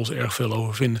je vervolgens erg veel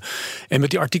over vinden. En met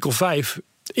die artikel 5,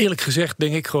 eerlijk gezegd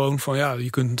denk ik gewoon van ja, je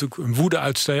kunt natuurlijk een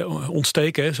woede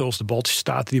ontsteken. Hè, zoals de Baltische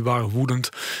Staten, die waren woedend.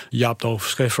 Jaap de Hoop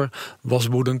Scheffer was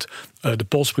woedend. De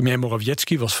Poolse premier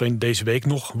Morawiecki was deze week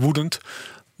nog woedend.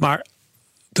 Maar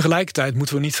tegelijkertijd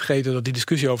moeten we niet vergeten dat die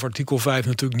discussie over artikel 5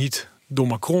 natuurlijk niet door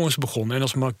Macron is begonnen. En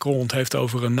als Macron het heeft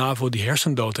over een NAVO die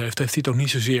hersendood heeft hij het ook niet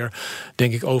zozeer,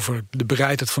 denk ik, over de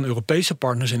bereidheid van Europese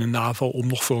partners in een NAVO om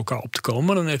nog voor elkaar op te komen.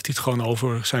 Maar dan heeft hij het gewoon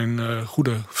over zijn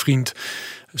goede vriend,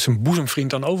 zijn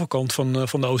boezemvriend aan de overkant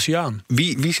van de oceaan.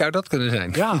 Wie zou dat kunnen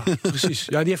zijn? Ja, precies.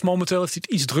 Ja, die heeft momenteel het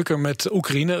iets drukker met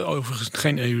Oekraïne, overigens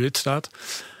geen EU-lidstaat.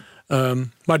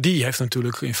 Maar die heeft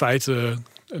natuurlijk in feite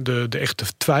de echte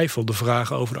twijfel, de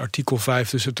vragen over artikel 5,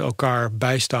 dus het elkaar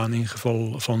bijstaan in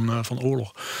geval van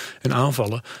oorlog en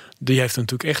aanvallen. Die heeft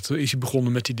natuurlijk is hij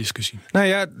begonnen met die discussie. Nou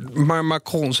ja, maar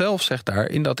Macron zelf zegt daar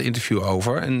in dat interview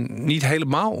over, en niet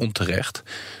helemaal onterecht,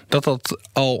 dat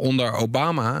al onder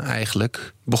Obama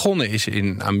eigenlijk begonnen is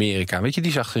in Amerika. Weet je,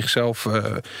 die zag zichzelf,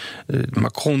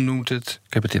 Macron noemt het,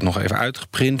 ik heb het dit nog even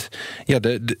uitgeprint, ja,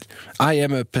 de I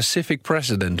am a Pacific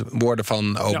president woorden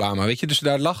van Obama. Ja. Weet je, dus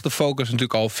daar lag de focus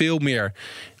natuurlijk al veel meer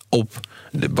op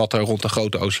wat er rond de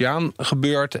Grote Oceaan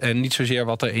gebeurt en niet zozeer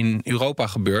wat er in Europa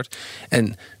gebeurt.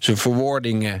 En zijn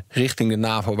verwoordingen richting de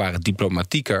NAVO waren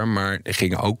diplomatieker, maar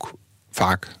gingen ook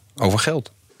vaak over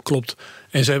geld. Klopt.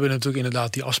 En ze hebben natuurlijk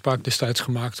inderdaad die afspraak destijds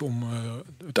gemaakt om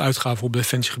het uitgaven op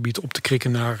defensiegebied op te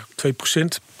krikken naar 2%.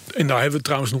 En daar hebben we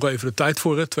trouwens nog even de tijd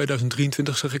voor. Hè.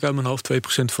 2023 zeg ik uit mijn hoofd, 2%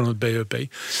 van het BBP.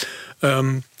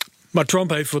 Maar Trump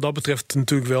heeft wat dat betreft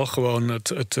natuurlijk wel gewoon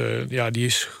die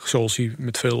is, zoals hij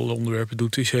met veel onderwerpen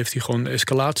doet, heeft hij gewoon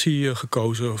escalatie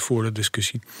gekozen voor de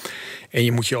discussie. En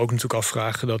je moet je ook natuurlijk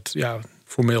afvragen dat,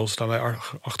 formeel staan wij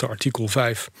achter artikel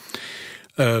 5.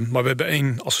 Maar we hebben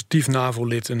 1 assertief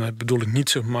NAVO-lid, en dat bedoel ik niet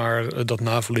zeg maar dat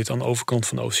NAVO-lid aan de overkant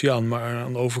van de oceaan, maar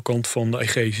aan de overkant van de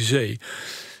Egeïsche Zee.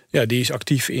 Ja, die is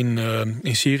actief in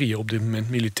Syrië op dit moment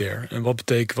militair. En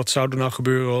wat zou er nou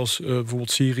gebeuren als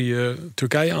bijvoorbeeld Syrië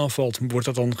Turkije aanvalt? Wordt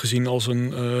dat dan gezien als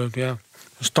een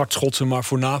startschot maar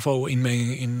voor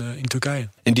NAVO-inmenging in Turkije?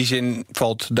 In die zin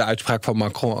valt de uitspraak van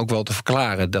Macron ook wel te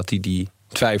verklaren dat hij die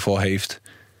twijfel heeft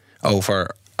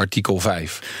over artikel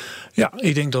 5. Ja,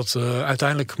 ik denk dat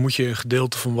uiteindelijk moet je een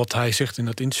gedeelte van wat hij zegt in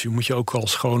dat interview, moet je ook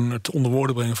als gewoon het onder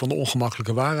woorden brengen van de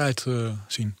ongemakkelijke waarheid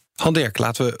zien. Han-Dirk,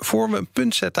 laten we voor we een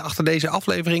punt zetten achter deze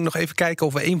aflevering nog even kijken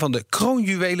of we een van de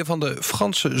kroonjuwelen van de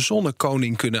Franse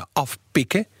zonnekoning kunnen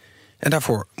afpikken. En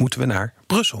daarvoor moeten we naar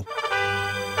Brussel.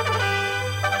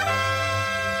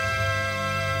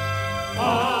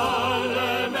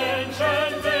 Alle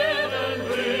mensen werden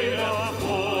Brüder,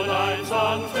 wohl ein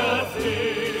sanfter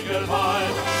Flügelwein.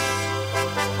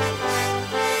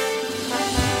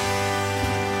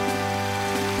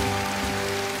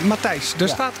 Matthijs, er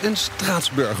staat een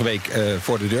Straatsburgweek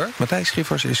voor de deur. Matthijs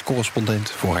Schiffers is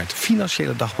correspondent voor het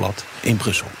Financiële Dagblad in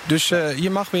Brussel. Dus je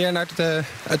mag weer naar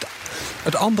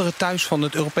het andere thuis van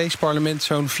het Europees Parlement,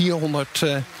 zo'n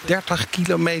 430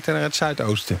 kilometer naar het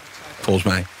zuidoosten, volgens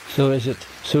mij.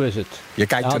 Zo is het. Je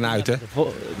kijkt ernaar uit, hè?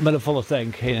 Met een volle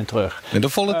tank heen en terug. Met een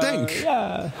volle tank?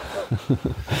 Ja.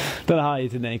 Dan haal je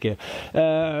het in één keer.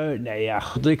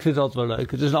 Ik vind het altijd wel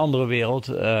leuk. Het is een andere wereld.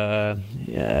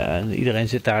 Iedereen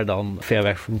zit daar dan ver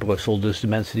weg van Brussel. Dus de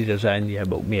mensen die daar zijn, die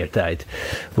hebben ook meer tijd.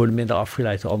 Worden minder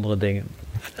afgeleid door andere dingen.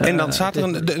 En dan staat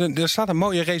er staat een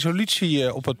mooie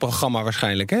resolutie op het programma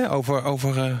waarschijnlijk, hè?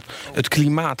 Over het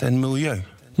klimaat en milieu.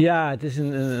 Ja, het is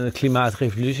een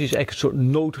klimaatrevolutie. Het is echt een soort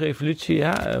noodrevolutie.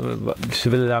 Ja. Ze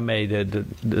willen daarmee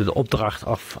de opdracht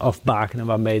afbakenen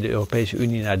waarmee de Europese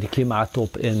Unie naar die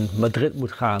klimaattop in Madrid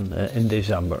moet gaan in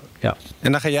december. Ja.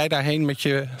 En dan ga jij daarheen met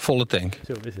je volle tank?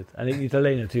 Zo is het. En ik niet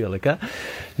alleen natuurlijk. Hè.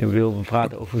 We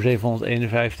praten over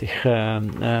 751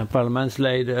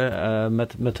 parlementsleden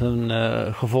met hun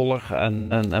gevolg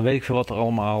en weet ik veel wat er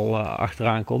allemaal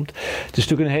achteraan komt. Het is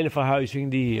natuurlijk een hele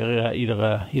verhuizing die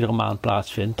iedere maand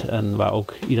plaatsvindt. En waar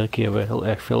ook iedere keer weer heel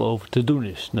erg veel over te doen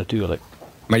is, natuurlijk.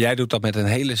 Maar jij doet dat met een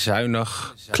hele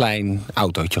zuinig, klein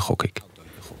autootje, gok ik.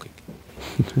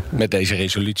 Met deze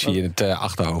resolutie in het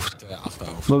achterhoofd.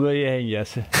 Waar wil je heen,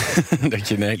 Jesse? Dat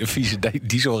je een hele vieze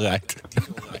diesel rijdt.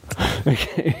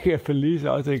 Ik heb een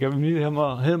leaseauto. Ik heb hem niet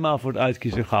helemaal voor het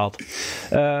uitkiezen gehad.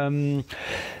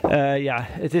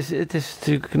 Het is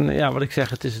natuurlijk wat ik zeg,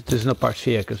 het is een apart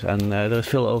circus. En er is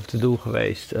veel over te doen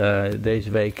geweest. Deze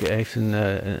week heeft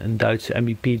een Duitse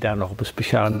MEP daar nog op een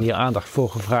speciale manier aandacht voor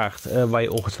gevraagd. Waar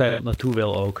je ongetwijfeld naartoe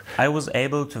wil ook. I was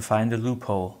able to find a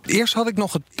loophole. Eerst had ik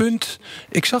nog het punt.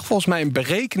 Ik zag volgens mij een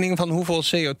berekening van hoeveel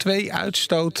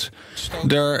CO2-uitstoot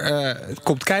er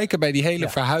komt kijken bij die hele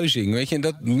verhuizing. Weet je, en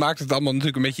dat maakt het allemaal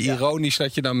natuurlijk een beetje ironisch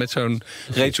dat je dan met zo'n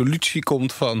resolutie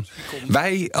komt van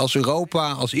wij als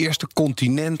Europa, als eerste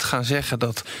continent gaan zeggen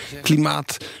dat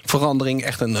klimaatverandering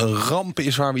echt een ramp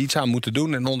is waar we iets aan moeten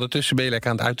doen. En ondertussen ben je lekker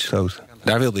aan het uitstoten.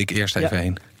 Daar wilde ik eerst even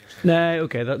heen. Nee,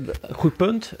 oké, goed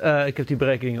punt. Ik heb die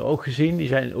berekeningen ook gezien. Die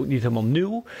zijn ook niet helemaal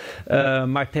nieuw.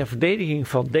 Maar ter verdediging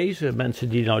van deze mensen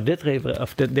die nou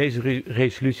deze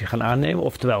resolutie gaan aannemen,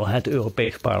 oftewel het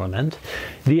Europees Parlement,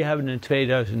 die hebben in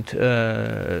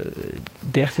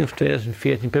 2013 of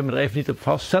 2014, ik ben me er even niet op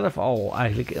vast, zelf al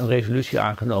eigenlijk een resolutie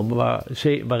aangenomen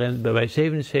waarin bij 77%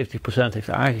 heeft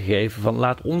aangegeven van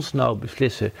laat ons nou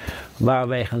beslissen waar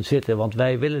wij gaan zitten, want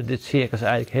wij willen dit circus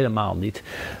eigenlijk helemaal niet.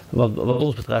 Wat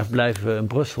ons betreft blijven we in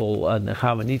Brussel en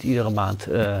gaan we niet iedere maand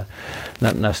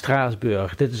naar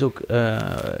Straatsburg. Dit is ook,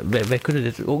 wij kunnen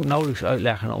dit ook nauwelijks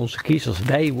uitleggen aan onze kiezers.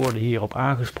 Wij worden hierop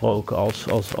aangesproken als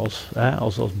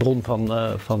bron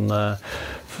van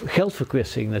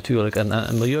geldverkwisting natuurlijk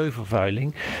en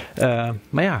milieuvervuiling.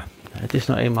 Maar ja, het is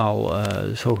nou eenmaal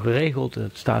zo geregeld.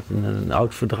 Het staat in een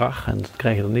oud verdrag en dat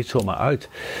krijg je er niet zomaar uit.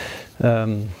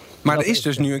 Maar er is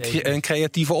dus nu een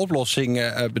creatieve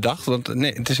oplossing bedacht. Want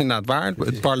nee, het is inderdaad waar.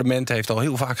 Het parlement heeft al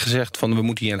heel vaak gezegd van we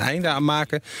moeten hier een einde aan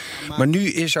maken. Maar nu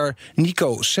is er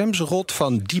Nico Semsrott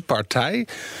van die partij.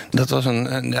 Dat was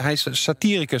hij is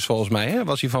satiricus volgens mij, hè?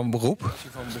 Was hij van beroep.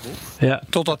 Ja.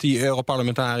 Totdat hij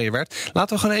Europarlementariër werd.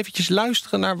 Laten we gewoon eventjes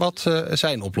luisteren naar wat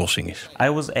zijn oplossing is. I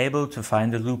was able to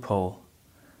find a loophole.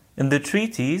 In the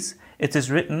treaties, it is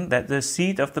written that the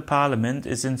seat of the parliament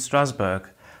is in Strasbourg,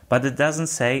 but it doesn't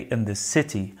say in the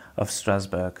city of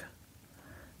Strasbourg.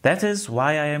 That is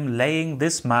why I am laying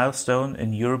this milestone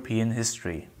in European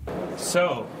history.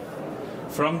 So,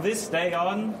 from this day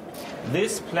on,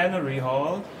 this plenary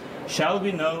hall shall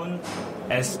be known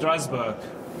as Strasbourg.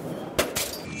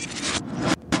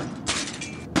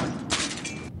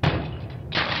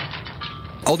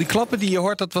 Al die klappen die je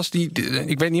hoort, dat was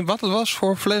ik weet niet wat het was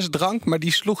voor fles drank, maar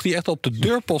die sloeg die echt op de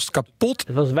deurpost kapot.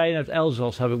 Het was wijn uit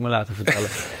Elzas, heb ik me laten vertellen.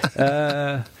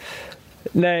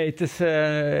 Nee, het is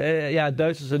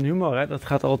Duitsers en humor, hè? Dat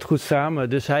gaat altijd goed samen.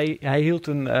 Dus hij hield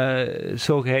een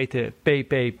zogeheten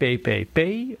PPPPP,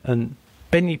 een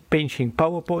penny pinching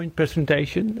PowerPoint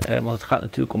presentation. Want het gaat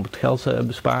natuurlijk om het geld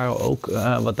besparen ook,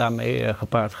 wat daarmee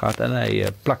gepaard gaat. En hij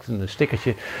plakte een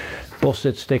stickertje,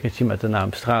 post-it stickertje met de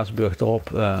naam Straatsburg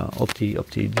erop op die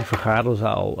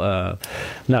vergaderzaal.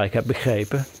 Ik heb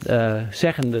begrepen,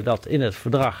 zeggende dat in het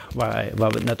verdrag waar we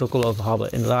het net ook al over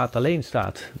hadden, inderdaad alleen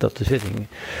staat dat de zitting,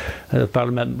 het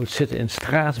parlement moet zitten in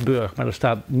Straatsburg, maar er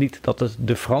staat niet dat het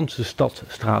de Franse stad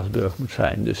Straatsburg moet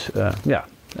zijn. Dus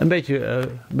een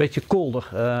beetje kolder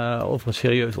over een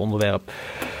serieus onderwerp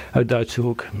uit Duitse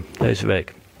hoek deze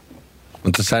week.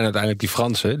 Want het zijn uiteindelijk die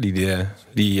Fransen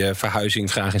die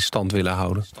verhuizing graag in stand willen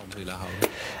houden.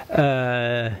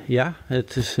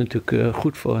 Het is natuurlijk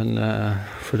goed voor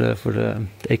de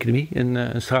economie in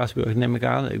Straatsburg, neem ik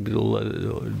aan. Ik bedoel,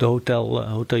 de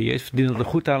hoteliers verdienen er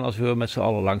goed aan als we met z'n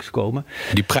allen langskomen.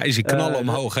 Die prijzen knallen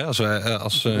omhoog, hè,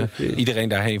 als iedereen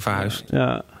daarheen verhuist.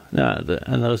 Ja,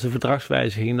 en er is een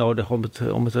verdragswijziging nodig om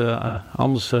het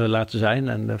anders te laten zijn.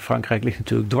 En Frankrijk ligt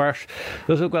natuurlijk dwars.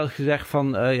 Er is ook wel eens gezegd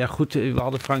van, we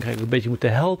hadden Frankrijk een beetje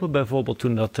moeten helpen. Bijvoorbeeld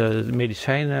toen dat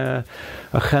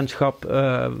medicijnagentschap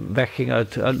wegging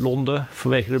uit Londen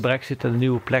vanwege de Brexit en een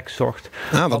nieuwe plek zocht.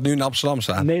 Wat nu in Amsterdam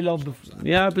staat. Nederland,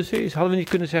 ja precies. Hadden we niet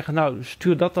kunnen zeggen, nou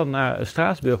stuur dat dan naar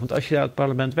Straatsburg. Want als je daar het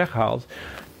parlement weghaalt,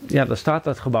 ja, dan staat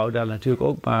dat gebouw daar natuurlijk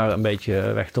ook maar een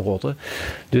beetje weg te rotten.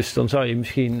 Dus dan zou je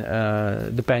misschien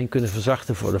de pijn kunnen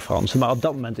verzachten voor de Fransen. Maar op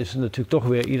dat moment is het natuurlijk toch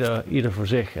weer ieder voor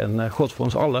zich. En God voor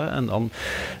ons allen. En dan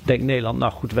denkt Nederland,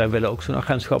 nou goed, wij willen ook zo'n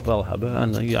agentschap wel hebben.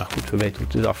 En we weten hoe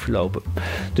het is afgelopen.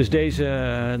 Dus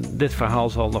dit verhaal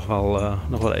zal nog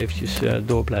wel eventjes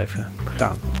door blijven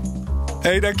gaan.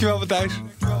 Hey, dankjewel Matthijs.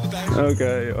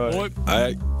 Oké, hoi.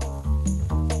 Hoi.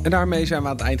 En daarmee zijn we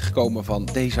aan het eind gekomen van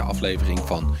deze aflevering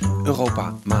van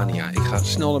Europa Mania. Ik ga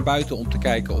snel naar buiten om te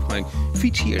kijken of mijn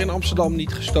fiets hier in Amsterdam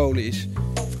niet gestolen is.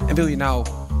 En wil je nou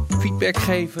feedback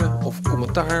geven of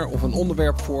commentaar of een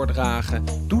onderwerp voordragen?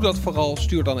 Doe dat vooral.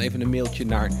 Stuur dan even een mailtje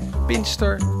naar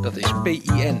Pinster. Dat is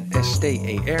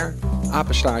PINSTER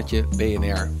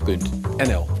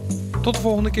 @bnr.nl. Tot de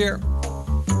volgende keer.